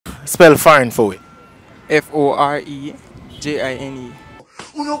Spell foreign for it. Foreign.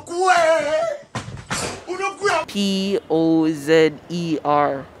 Pozer.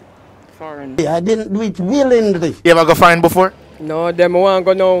 Foreign. I didn't do it willingly. You ever go foreign before? No, them want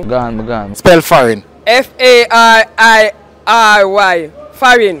go now. Gone. Spell foreign. F-A-R-I-R-Y.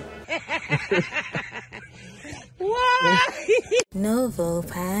 Foreign. Novo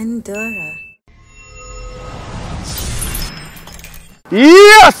Pandora.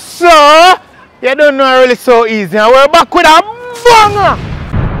 Yes, sir! You don't know really so easy. And we're back with a banger!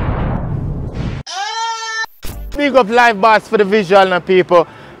 Big up Liiveboss for the visual and people.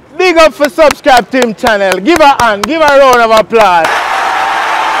 Big up for subscribe to him channel. Give a hand, give a round of applause.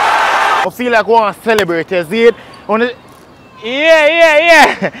 I feel like we want to celebrate, you see it?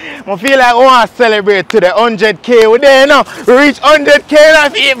 Yeah. I feel like we want to celebrate to the 100K. We're there now. We reach 100K now,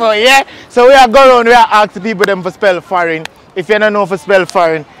 people, yeah? So we are going around, we are asking people them for spell foreign. If you don't know for spell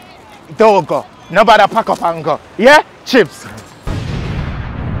foreign, don't go. Nobody pack up and go. Yeah? Chips.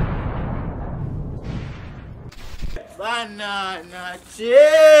 Banana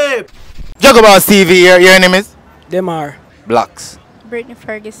chip. Juggaboss TV here. Your name is? Them are. Blocks. Brittany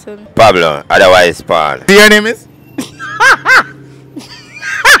Ferguson. Pablo, otherwise Paul. Your name is?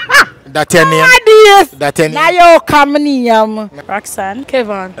 That's your name? That's your name? Nayo Kamaniam. Roxanne.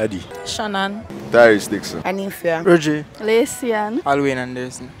 Kevin. Eddie. Shannon. Darius Dixon. Anifia. Roger. Lacian. Alwyn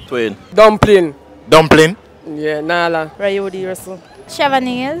Anderson. Twain. Dumpling. Dumpling? Yeah, Nala. Rayodi Russell.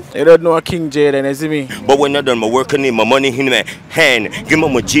 Chevanese. You don't know King Jaden, you see me? But when I done my work, I need my money in my hand. Give me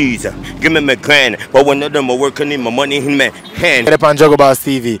my Jesus, give me my grand. But when I done my work, I need my money in my hand. Get up on Juggaboss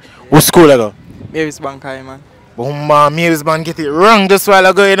TV. What school I go? Mavis Bankai, man. But Mavis man get it wrong just while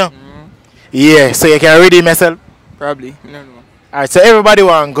ago, you know? Yeah, so you can redeem yourself? Probably. I don't know. Alright, so everybody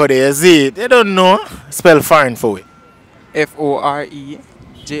want to go there, you see it? They don't know. Spell foreign for it. Foreign.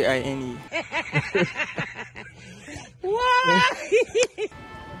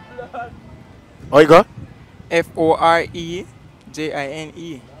 Oh, you go? Foreign.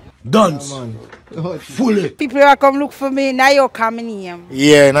 Dance. Fully. People will come look for me. Nayo Kamaniam.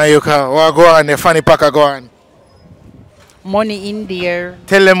 Yeah, now you can. Well, go on, the funny packer go on. Money in there.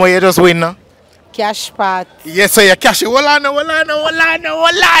 Tell them what you just win now. Cash pot. Yes, so you cash it. Hold on.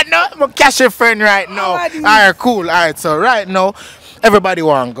 I'm cash your friend right now. Alright, cool. Alright, so right now, everybody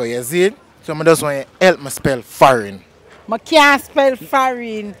want to go, you see it? So I just want you to help me spell foreign. I can't spell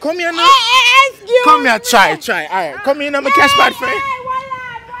foreign. Come here now. Come here, try. Alright, come here now, my cash pad friend.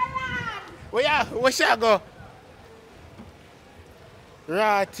 Where shall I go?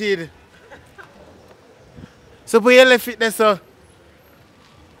 Rotted. So put your left feet there, so.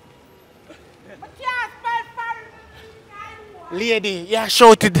 Lady, yeah,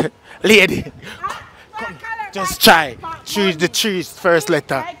 shouted. Lady. Come, just try. Choose the trees first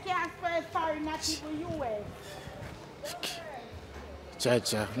letter. I can't spell foreign, not even US.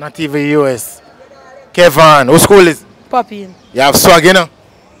 Cha, not even US. Kevin, what school is? Papine. You have swag, you know?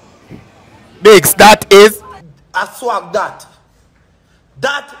 Biggs, that is? A swag that.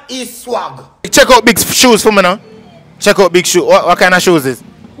 That is swag. Check out Big's shoes for me now. Check out Big's shoes. What kind of shoes is?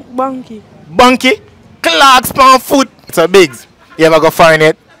 Bunky. Bunky? Clarks on foot. So Biggs, you ever go find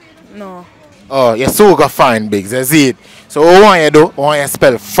it? No. Oh, you so go find Biggs, you see it. So what want you do? I want you to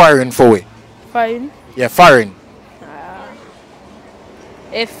spell foreign for it. Foreign. Yeah, foreign.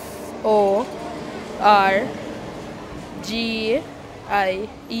 F-O-R-G-I-E-N.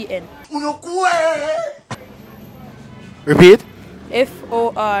 Repeat.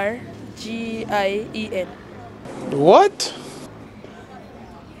 F-O-R-G-I-E-N. What?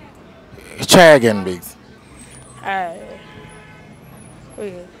 Try again, Biggs.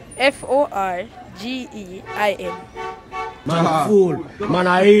 F-O-R-G-E-I-N. Man a fool. Man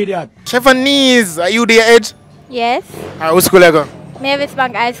a idiot. Chevanese, are you the edge? Yes. Alright, what school you go? Mavis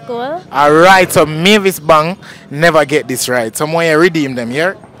Bank High School. Alright, so Mavis Bank never get this right. Someone you redeem them,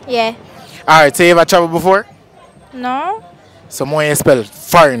 yeah? Yeah. Alright, so you ever travel before? No. Someone you spell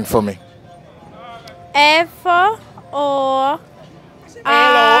foreign for me. F-O-R.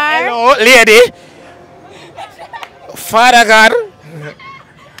 Hello, lady. Father God.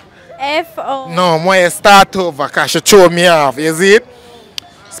 F-O. No, more start over because you throw me off. You see it?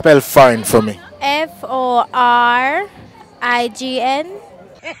 Spell foreign for me. F-O-R-I-G-N.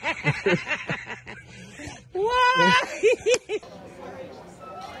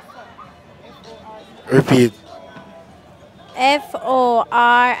 Repeat.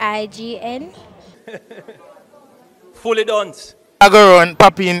 F-O-R-I-G-N. Fully done. I go around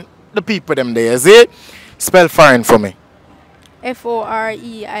popping the people them there. You see it? Spell foreign for me.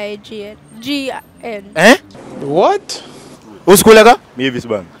 F-O-R-E-I-G-N. G-N. Eh? What? What school you go? Mavis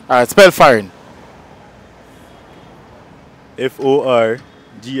Bank. Alright, spell foreign.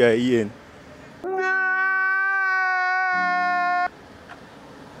 F-O-R-G-I-E-N.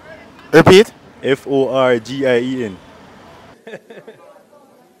 Repeat. F-O-R-G-I-E-N.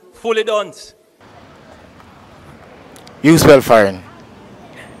 Fully done. You spell foreign.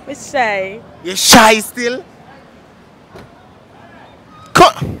 We shy. You shy still?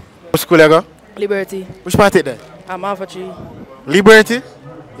 Come. Which school you go? Liberty. Which part it there? I'm half a tree. Liberty?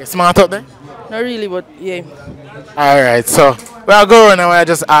 You smart up there? Not really, but yeah. Alright, so we'll go around and we'll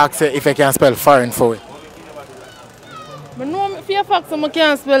just ask you if you can spell foreign for it. But no, if you fact, I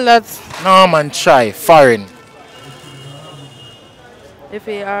can't spell that. No man, try. Foreign.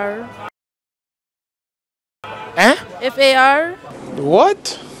 F-A-R. Eh? F-A-R.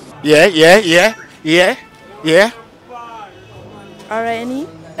 What? Yeah. R-I-N-E.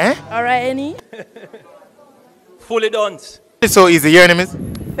 Eh? R-I-N-E. Fully done. It's so easy. Your name is?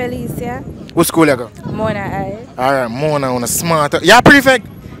 Felicia. What school you go? Mona I. Alright, Mona on a smart. Yeah, prefect.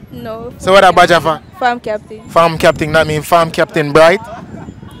 No. So what that badge for? Farm captain. Farm captain, that mean farm captain bright?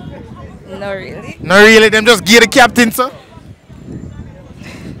 No really. No really, them just give the captain, sir.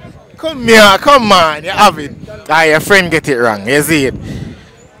 Come here, come on, you have it. Ah, your friend get it wrong, you see it.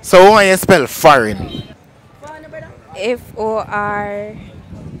 So why you spell foreign? F-O-R-I-E-G-N.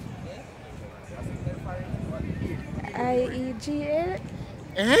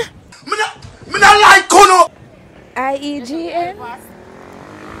 Eh? Me not like Kuno. I-E-G-N.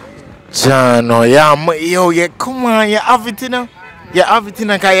 Jano, yo, yeah, come on, you have it, you know. You have it, you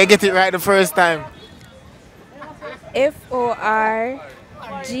know, because you get it right the first time. F-O-R-G.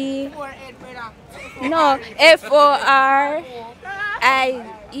 No, F-O-R-I-E-G-N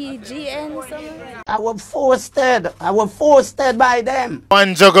something. I was forced by them.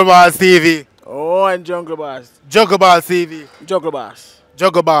 One Juggle Balls TV. Oh, and Jungle Bass. Juggle Balls TV. Jungle Bass.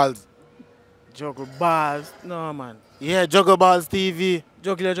 Juggle Balls. Jungle Bass. No, man. Yeah, Juggle Balls TV.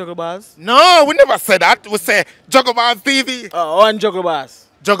 Jungle Bass. No, we never said that. We say Juggle Balls TV. Oh, and Jungle Bass.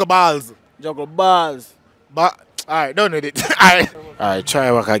 Juggle Balls. Jungle Balls. But, alright, don't need it. Alright,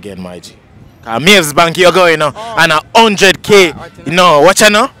 try work again, my G. Maves Bank, you're going, you know, and 100K. You know, watch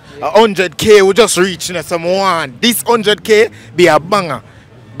out now. 100K we just reach, you know, someone. This 100K be a banger.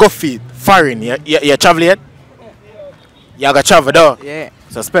 Go feed. Foreign. You travel yet? You got travel though? Yeah.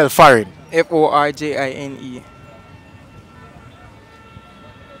 So spell foreign. F-O-R-J-I-N-E.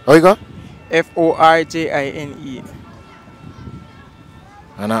 How you go? F-O-R-J-I-N-E.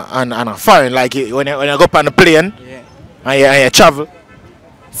 And a foreign, like when you go up on the plane Yeah. and you travel.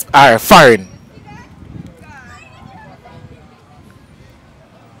 Alright, foreign.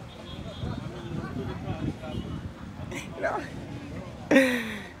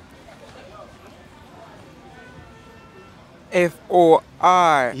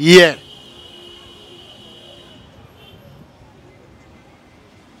 F-O-R. Yeah.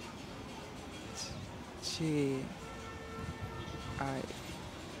 J-I.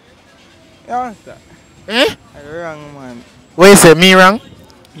 Yeah, that. Eh? Wrong, man. What you say, me wrong?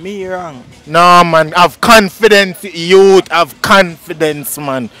 Me wrong. No man, have confidence, youth, have confidence,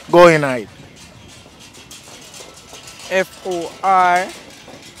 man. Go in right. F-O-R.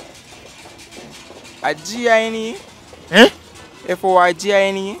 A G-I-N-E. Eh?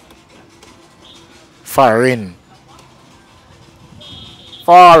 F-O-R-G-I-N-E. Foreign.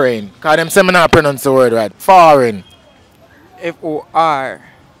 Foreign. Cause them say me not pronounce the word right. Foreign. F-O-R.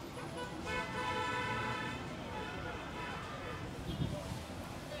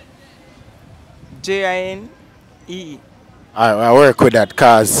 J-I-N-E. I work with that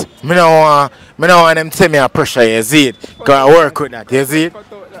cause me no want them tell me a pressure, you see it. Cause I work with that, you see it?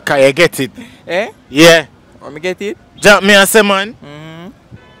 Cause you get it. Eh? Yeah. Want me get it? Jump me and say man. Mm-hmm.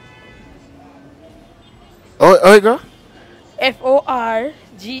 Oh you go? F-O-R-G-E-I-N.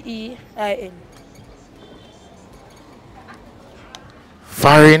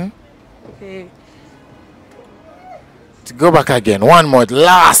 Foreign. Okay. To go back again. One more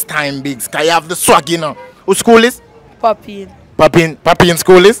last time bigs. Cause you have the swag, you know. Who school is? Papine. Papine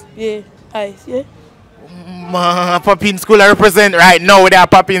school is? Yeah. Ice, yeah. Papine school I represent right now with our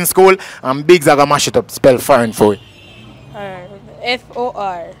Papine school and bigs are gonna mash it up. Spell foreign for it. Alright.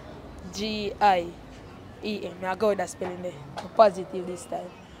 F-O-R-G-I-E-N. I go with that spelling there. Positive this time.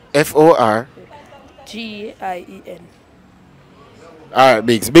 F-O-R. G-I-E-N. Alright,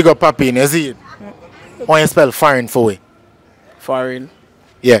 bigs. Big up Papine, you see it? Why you spell foreign for it? Foreign.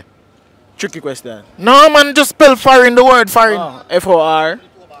 Yeah. Tricky question. No man, just spell foreign, the word foreign. Oh, F-O-R.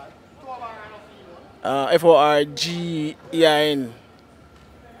 F-O-R-G-E-I-N.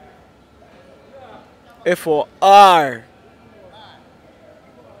 F-O-R.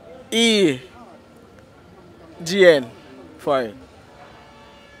 E-G-N. Foreign.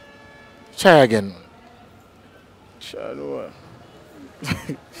 Try again.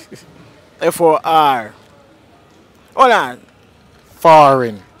 F-O-R. Hold on.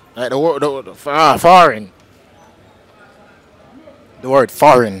 Foreign. Like the word, foreign. The word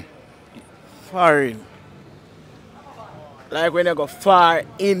foreign. Foreign. Like when you go far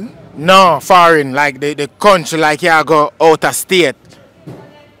in. No, foreign. Like the country, like you go out of state.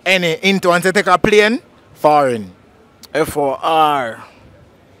 Any into once you take a plane, foreign. F-O-R-G-E-I-N.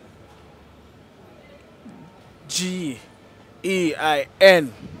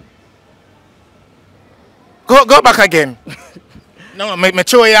 Go back again. No, me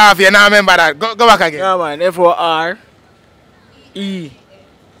show you off. You now remember that. Go back again. Yeah, man. F-O-R-E-I-G-N.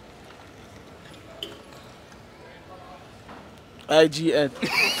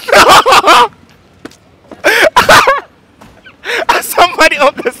 Somebody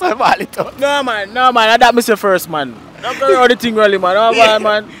up the somebody talk. No, man. That Mr. First, man. Don't go around the thing, really, man. Oh,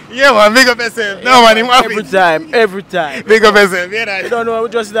 man. Yeah, man. Big up yourself. No, man. Every time. Big up yourself. Yeah, You don't know, we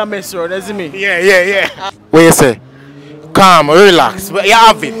just that mess around, that's me. Yeah. What you say? Calm, relax. You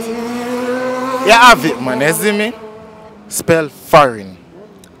have it. You have it, man. You see me? Spell foreign.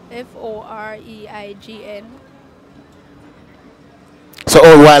 F-O-R-E-I-G-N. So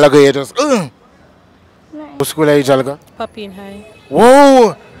all while ago you just What school are you trying to go? Papine High.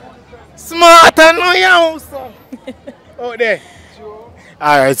 Whoa! Smart and no house. Out there.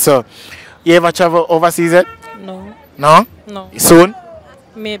 Alright, so you ever travel overseas yet? No. No? No. Soon?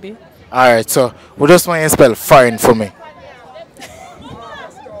 Maybe. Alright, so we just want you to spell foreign for me.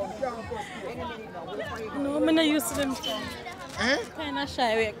 No, I'm not used to them. Kind of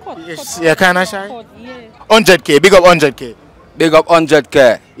shy. Wait, cut. You're kind of shy? Cut, yeah. 100k, big up 100k. Big up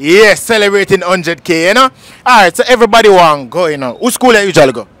 100k. Yeah, celebrating 100k, you know? Alright, so everybody want to go, you know. Who school are you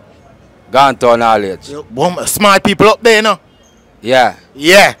usually go? Ganton Knowledge. Boom, smart people up there, you know? Yeah.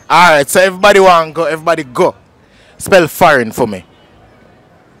 Yeah. Alright, so everybody want to go, everybody go. Spell foreign for me.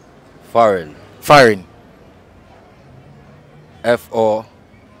 Foreign. Foreign. F-O.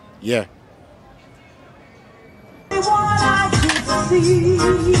 Yeah.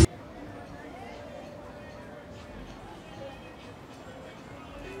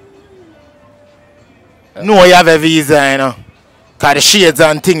 No, you have a visa, you know. Cause the shades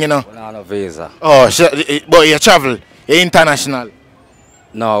and thing, you know. We don't have no visa. Oh, but you travel. You're international.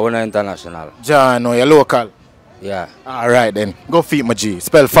 No, we're not international. John, no, you're local. Yeah. Alright then. Go feed my G.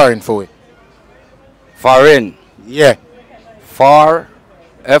 Spell foreign for it. Foreign. Yeah. For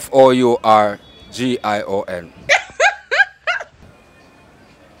F-O-U-R-G-I-O-N.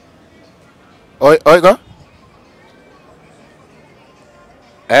 Oi, go.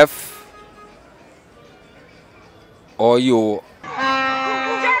 F-O-U.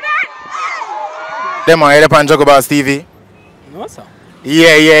 Them are up on Juggaboss TV. No, sir.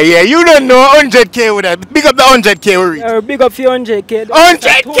 Yeah. You don't know 100k with that. Big up the 100k we reach. Big up for 100k.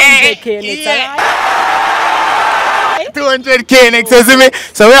 100k! 200k next, you see me?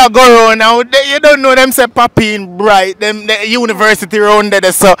 So we are going around now. You don't know them say Papine bright, them the university around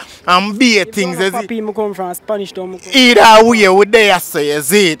there, so be things. Papine come from Spanish town. Either way, we there, so you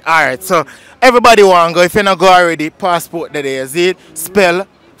see it. Alright, so everybody want to go. If you not go already, passport there, you see it. Spell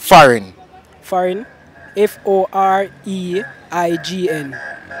foreign. Foreign. F-O-R-E-I-G-N.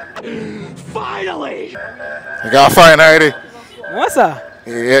 Finally! You got foreign already? No, sir.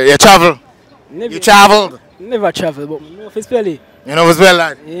 You travel? Never, You traveled? Never travel, but I know if it's spell it. You know what's well,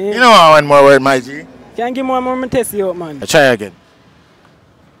 lad? Yeah. You know one more word, my G? Can't give more and test you out, man. I try again.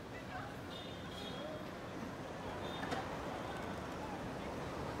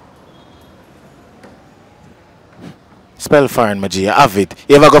 Spell foreign, my G. You have it.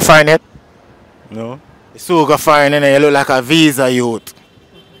 You ever go foreign yet? No. You still go foreign and you look like a visa youth.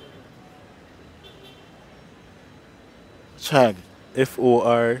 Try.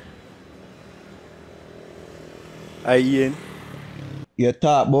 F-O-R-I-E-N. You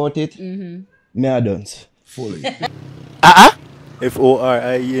talk about it? Me I don't. Fully.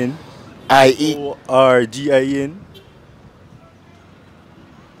 F-O-R-I-E-N. I-E. O-R-G-I-N.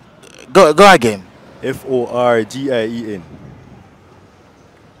 Go again. F-O-R-G-I-E-N.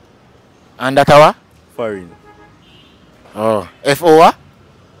 And that what? Foreign. Oh. F-O-R?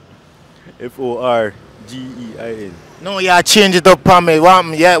 F-O-R-G-E-I-N. No, you change it up for me. What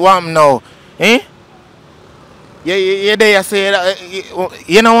now? Eh? You there, you say,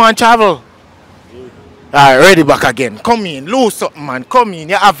 you don't want to travel? Alright, ready back again. Come in, lose up, man. Come in,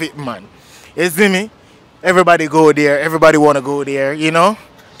 you have it, man. You see me? Everybody go there, everybody want to go there, you know?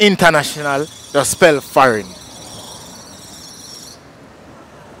 International, just spell foreign.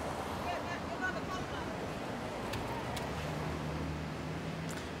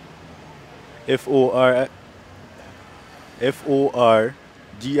 F-O-R-G-I-E-N.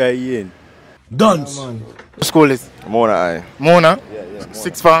 Dance. What school is? Mona I. Mona?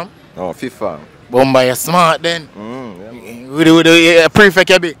 Sixth farm? No, fifth farm. Bomba, you're smart then. Yeah, man. With the prefect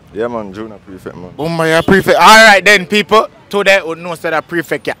you be? Yeah, man, junior prefect, man. Bomba, you're prefect. Alright then, people. Today would know that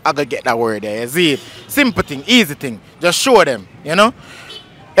prefect you I gotta get that word there. You see it? Simple thing, easy thing. Just show them, you know?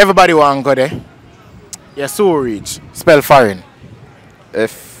 Everybody want to go there. You're so rich. Spell foreign.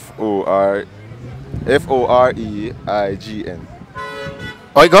 F-O-R-E-I-G-N.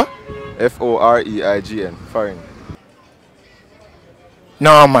 Oh, you go? F-O-R-E-I-G-N. Foreign.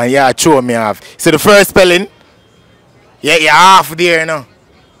 No, man, yeah, show me off. So the first spelling, yeah, you're half there, you know.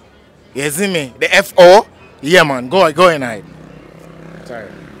 You see me? The F-O, yeah, man, go in hide. Sorry.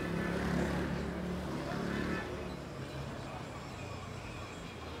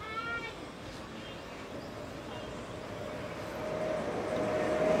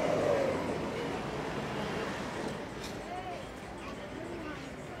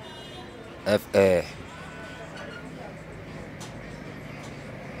 F-A.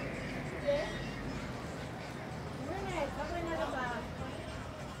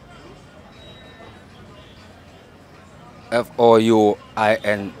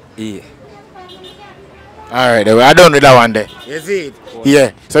 F-O-U-I-N-E. Alright, I don't know that one there. You see it?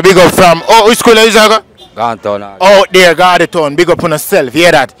 Yeah. So big up from, which school are you going? Ganton. Oh, there, Gardeton. Big up on yourself.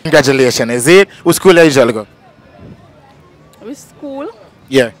 Hear that? Congratulations. You see it? Which school are you going? Which school?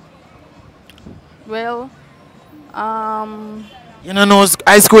 Yeah. Well, you don't know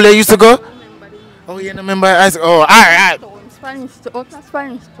high school you used to go? Oh, you don't remember high school? Oh, alright. Spanish Town. What's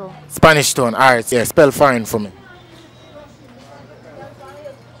Spanish Town? Spanish Town. Alright, yeah. Spell foreign for me.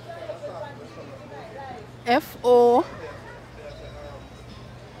 F-O.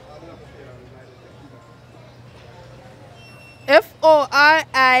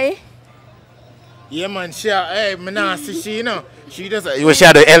 F-O-R-I. Yeah, man. Hey, me nah see she, you know. She does. You she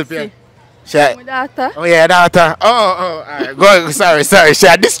had to help you. My daughter. Oh yeah, daughter. Oh, alright. Go. Sorry. She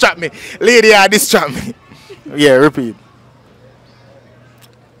had distract me. Lady, distract me. Yeah, repeat.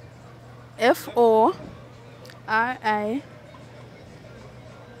 F-O-R-I-N-E.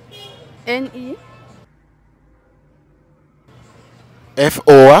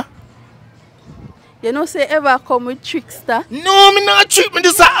 F-O. You know, say ever come with trickster? No, me not trick. Me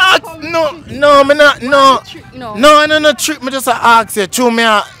just ask. No, me not. No, trick. Me just ask you. True, me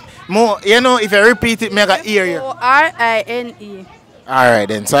more. You know, if you repeat it, me I got hear you. F-O-R-I-N-E. Alright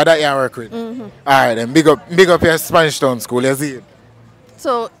then. So that you work with. Alright then. Big up your Spanish Town school. You see it.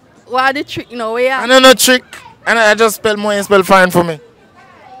 So what are the trick? You know, where? I don't know trick. And I just spell more and spell fine for me.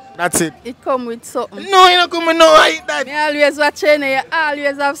 That's it. It come with something. No, you don't come with no, I eat that. Me always watching you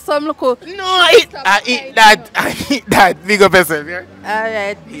always have some look. No, I eat that. Big up yourself, yeah?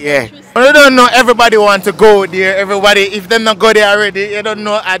 Alright. Yeah. But you don't know everybody want to go there. Everybody, if they not go there already, you don't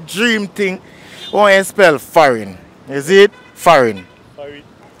know a dream thing. Want to spell foreign. Is it? Foreign.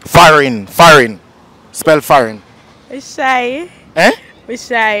 Foreign. Spell foreign. It's shy. Eh? We're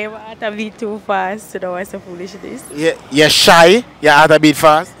shy. We have to be too fast. You know what's so foolishness? Yeah, you're shy. You have to beat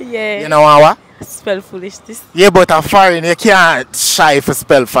fast. Yeah. You know what? Spell foolishness. Yeah, but a foreign, you can't shy for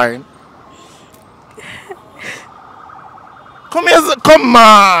spell foreign. Come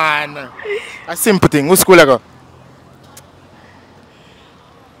on. A simple thing. Which school I go?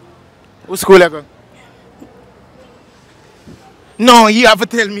 Which school I go? No, you have to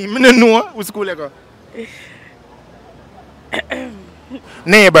tell me. I don't know which school I go.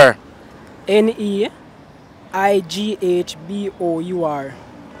 Neighbor. N-E-I-G-H-B-O-U-R.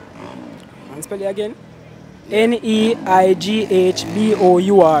 And spell it again.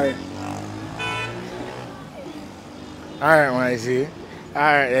 N-E-I-G-H-B-O-U-R. Alright, man, see.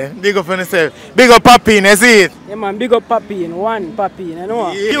 Alright, then. Big up on yourself. Big up Papine, you see it? Yeah, man, big up Papine. One Papine, you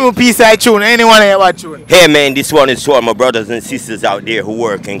know. Give me a piece of tune. Anyone here watch tune? Hey man, this one is for my brothers and sisters out there who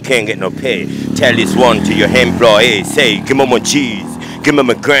work and can't get no pay. Tell this one to your employee. Say, give me my cheese. Give me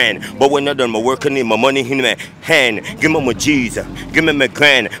my grand, but when I done my work, I need my money in my hand. Give me my G's, give me my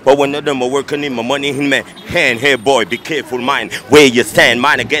grand, but when I done my work, I need my money in my hand. Hey boy, be careful, mind where you stand.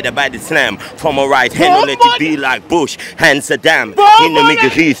 Mind I get it by the slam. From my right hand, don't let it be like Bush and Saddam. In the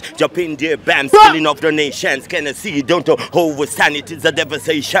Middle East, jump in there, bam, spilling off the nations. Can I see? Don't overstand, it is a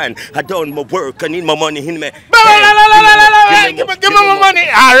devastation. I done my work, I need my money in my hand. Give me my money.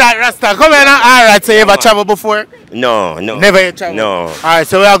 Alright, Rasta, come here now. Alright, so you ever travel before? No. Never yet travel? No. Alright,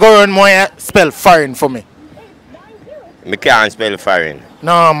 so we are going more spell foreign for me. Me can't spell foreign.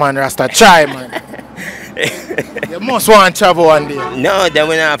 No, man, Rasta, try, man. You must want to travel one day. No, then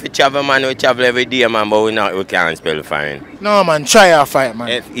we don't have to travel, man. We travel every day, man, but we can't spell foreign. No, man, try your fight, man.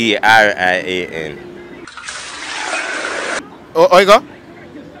 F-E-R-I-A-N. Oh, you go?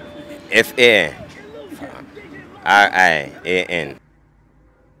 F-A-R-I-A-N.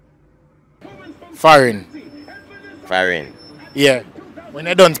 Foreign. Foreign. Yeah. When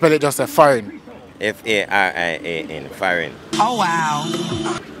you don't spell it, just say foreign. F-A-R-I-A-N. Foreign. Oh, wow.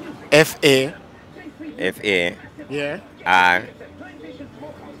 F-A. F-A. Yeah.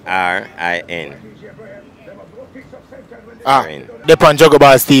 R-I-N. Foreign. The pan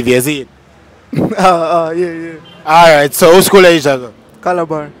Juggaboss TV, is it? Yeah. Alright, so who school are you, Jugga?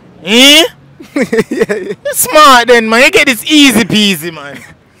 Calabar. Eh? Yeah. You're smart then, man. You get this easy peasy, man.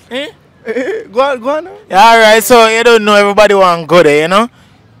 Eh? Go on now. Alright, so you don't know everybody want to go there, you know?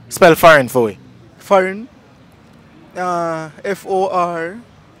 Spell foreign for me. Foreign. F-O-R-I-E-G-N.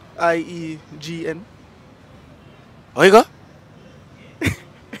 How you go?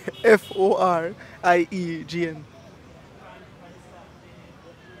 F-O-R-I-E-G-N.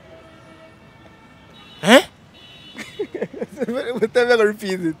 Eh? But I'm not going to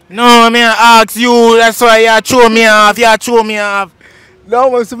repeat it. No, I mean, I ask you, that's why you throw me off, No,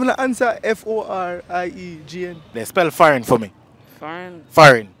 I'm going to answer F-O-R-I-E-G-N. They spell foreign for me. Foreign?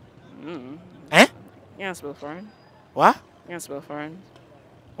 Foreign. Eh? You can't spell foreign. What? You can't spell foreign.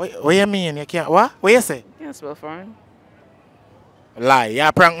 What you mean? You can't, what? What you say? You can't spell foreign. Lie,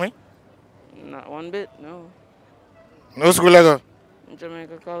 you prank me? Not one bit, no. No school you go?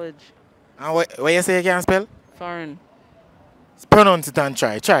 Jamaica College. And what you say you can't spell? Foreign. Pronounce it and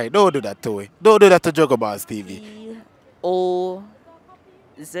try. Don't do that to me. Don't do that to Juggaboss TV.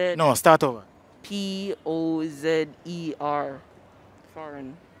 P-O-Z... No, start over. P-O-Z-E-R.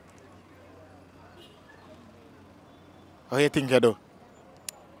 Foreign. How you think you do?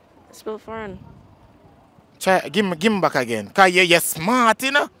 Spell foreign. Try, give me back again. Cause you're smart,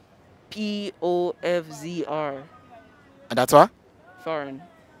 you know? P-O-F-Z-R. And that's what? Foreign.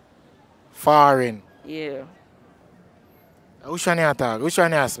 Foreign. Yeah. Which one you talk? Which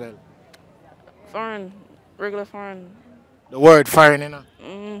one you spell? Foreign. Regular foreign. The word foreign, you know?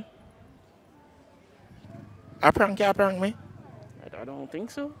 Mm. I prank me? I don't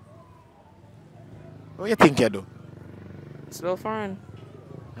think so. What you think you do? Spell foreign.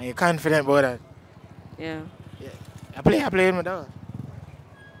 Are you confident about that? Yeah. I play with my dog.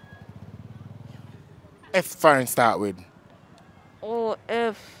 F foreign start with. Oh,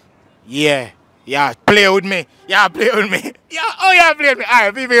 F. Yeah, play with me. Yeah, play with me. Yeah, play with me.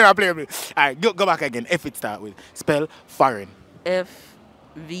 Alright, people play with me. Alright, go back again. F it start with. Spell foreign.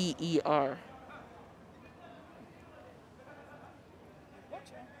 F-V-E-R.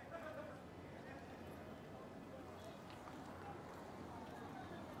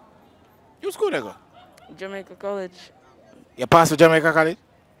 You school there go? Jamaica College. You pass with Jamaica College?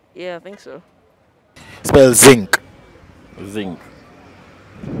 Yeah, I think so. Spell zinc. Zinc.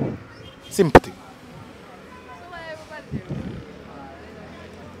 Sympathy.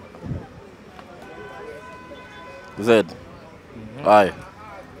 Z. I.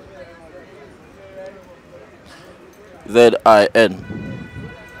 Z-I-N.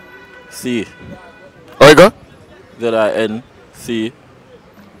 C. How you go? Z-I-N. C.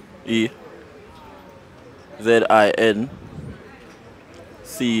 E. Z-I-N.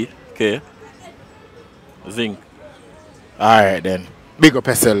 C. K. Zinc. Alright then. Big up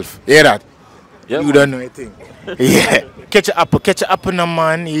yourself. Hear that? Yep. You don't know anything. Yeah. Catch it up no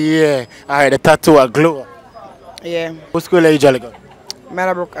man. Yeah. Alright, the tattoo a glow. Yeah. What school are you jolly go?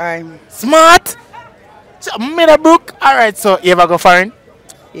 Meadowbrook I. Smart! Meadowbrook? Alright, so you ever go foreign?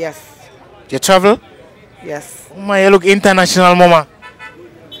 Yes. You travel? Yes. Oh my, you look international, mama.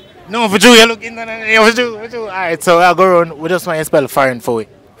 No, for you look international. For you. Alright, so I'll go around. We just want to spell foreign for you.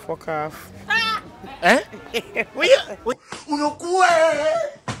 Fuck off. Eh? What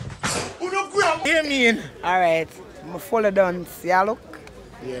you mean? Alright. I'm fully done. See ya look?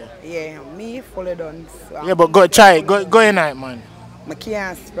 Yeah. Yeah, me fully done. So Yeah, but go try. Go in night, man. I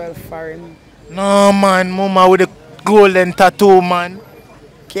can't spell foreign. No, man. Mama with the golden tattoo, man.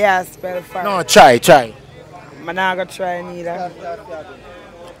 Can't spell foreign. No, try. I'm not gonna try neither.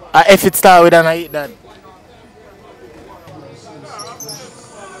 If it start with an I eat that.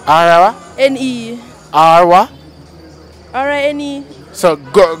 R what? N-E. R what? R-I-N-E. So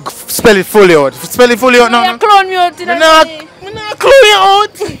go spell it fully out. Spell it fully out now. You clone me out. Me not clone you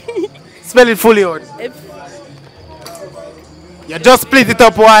out. Spell it fully out. You just split it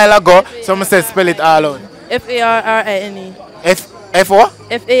up a while ago. Someone said spell it all out. F-A-R-R-I-N-E. F what?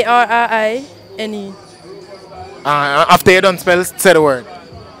 F-A-R-R-I-N-E. After you done spell, say the word.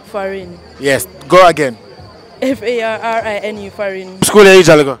 Foreign. Yes, go again. F-A-R-R-I-N-E, foreign. School you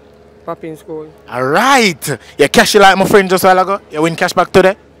usually go? Papine school. Alright. You cash it like my friend just a while ago? You win cash back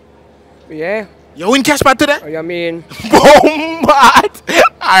today? Yeah. You win cash back today? Oh, you mean? Boom!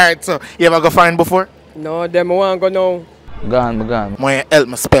 Alright, so you ever go foreign before? No, them I want to go now. Gone. May help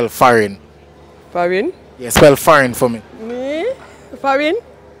me spell foreign. Foreign? Yeah, spell foreign for me. Me? Foreign?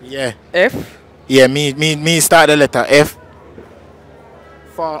 Yeah. F? Yeah, me start the letter F.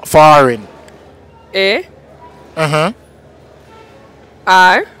 Foreign. A? Uh-huh.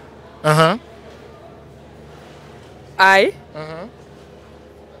 R? Uh-huh. I? Uh-huh.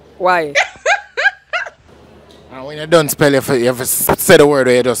 Y? And when you're done spell, you have to say the word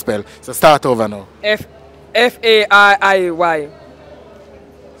where you just spell. So start over now. F-A-R-I-Y.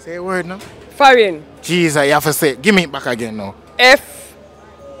 Say a word now. Foreign. Jesus, you have to say it. Give me it back again now. F.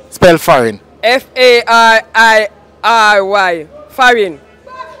 Spell foreign. F-A-R-I-R-Y. Foreign.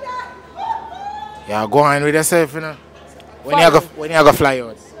 Yeah, go on with yourself, you know. When you go fly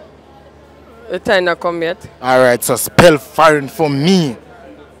out. The time not come yet. Alright, so spell foreign for me.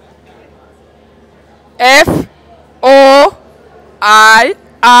 F-O-I-R-D-E.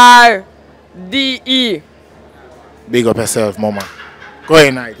 Big up yourself, mama. Go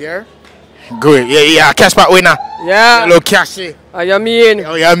in night, yeah? Good. Yeah, cash back winner. Yeah. You look cashy. Oh, you mean?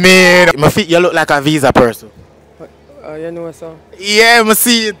 Oh, you mean? My feet, you look like a visa person. Oh, you know so? Yeah, I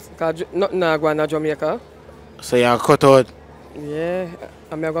see it. Because nothing going to Jamaica. So you cut out? Yeah.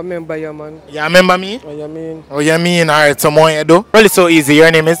 I'm going to remember you, man. You remember me? Oh, you mean? Oh, you mean? Alright, so more you do? Really so easy. Your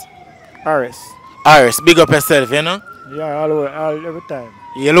name is? Aris. Aris, big up yourself, you know? Yeah, every time.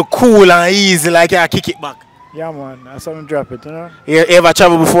 You look cool and easy like you kick it back. Yeah, man. I saw him drop it, you know? You ever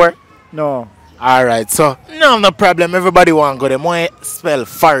travel before? No. Alright, so no problem. Everybody want to go there. More spell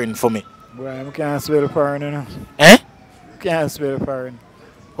foreign for me. Boy, I can't spell foreign, you know? Eh? Can't spell foreign.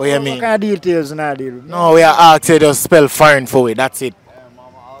 What you mean? What kind of details and I deal with? No, we are asked you to spell foreign for it. That's it.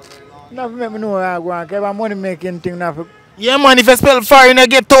 No, make me know how I go on. Because I'm money making thing now. Yeah, man, if you spell foreign, you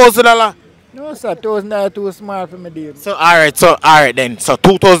get $1,000. No, sir. $1,000 too small for me deal. So, alright then. So,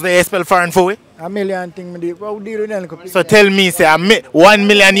 2,000 you spell foreign for it? $1 million thing me deal. What deal with them? So, tell me, say, 1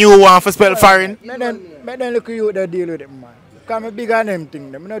 million you want for spell foreign? Make them look at you that deal with them, man. Because I'm bigger than them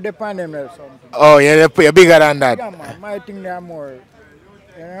thing. I'm not depend on them or something. Oh, yeah, you're bigger than that. Yeah, man. My thing they are more,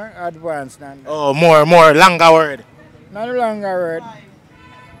 you know, advanced than that. Oh, more, longer word. Not a longer word.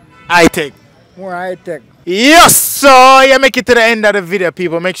 High tech. More high tech. Yes, so you make it to the end of the video,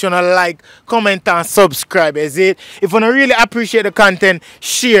 people. Make sure to like, comment, and subscribe. Is it? If you really appreciate the content,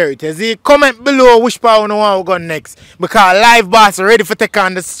 share it. Is it? Comment below which part you want to go next. Because Liiveboss ready for take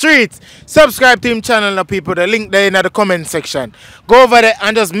on the streets. Subscribe to him channel now, people. The link there in the comment section. Go over there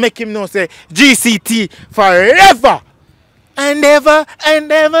and just make him know, say GCT forever. And ever,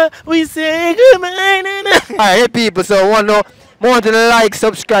 we say goodbye. Alright, people, so one know. More to like,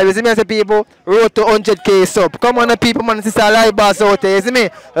 subscribe, you see me, I say people, road to 100k sub. Come on, people, man, this is a Liiveboss out there, you see me?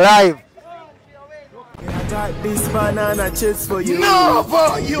 Live. I got this banana chips for you. No,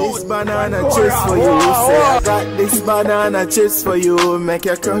 for you. This banana chips for you. Say I got this banana chips for you. Make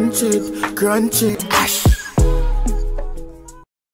you crunch it, crunch it. Ash.